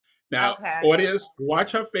Now, Okay. audience,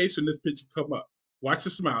 watch her face when this picture come up. Watch the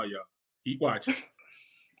smile, y'all. Keep watching.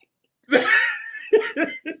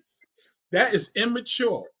 That is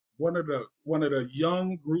immature. One of the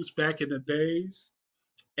young groups back in the days,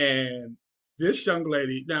 and this young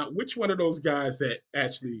lady. Now, which one of those guys that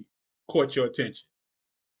actually caught your attention?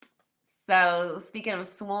 So speaking of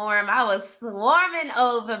swarm, I was swarming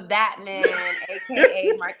over Batman,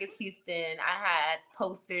 aka Marcus Houston. I had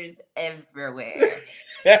posters everywhere.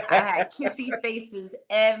 I had kissy faces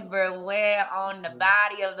everywhere on the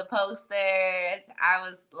body of the posters. I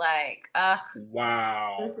was like,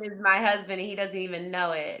 Wow. this is my husband and he doesn't even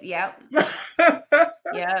know it. Yep.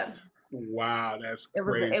 Yep. Wow, that's It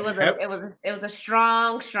was it crazy. was a it was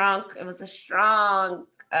it was a strong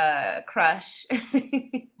crush.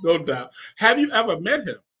 No doubt. Have you ever met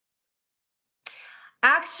him?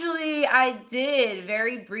 Actually, I did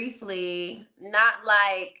very briefly, not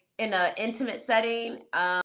like in an intimate setting.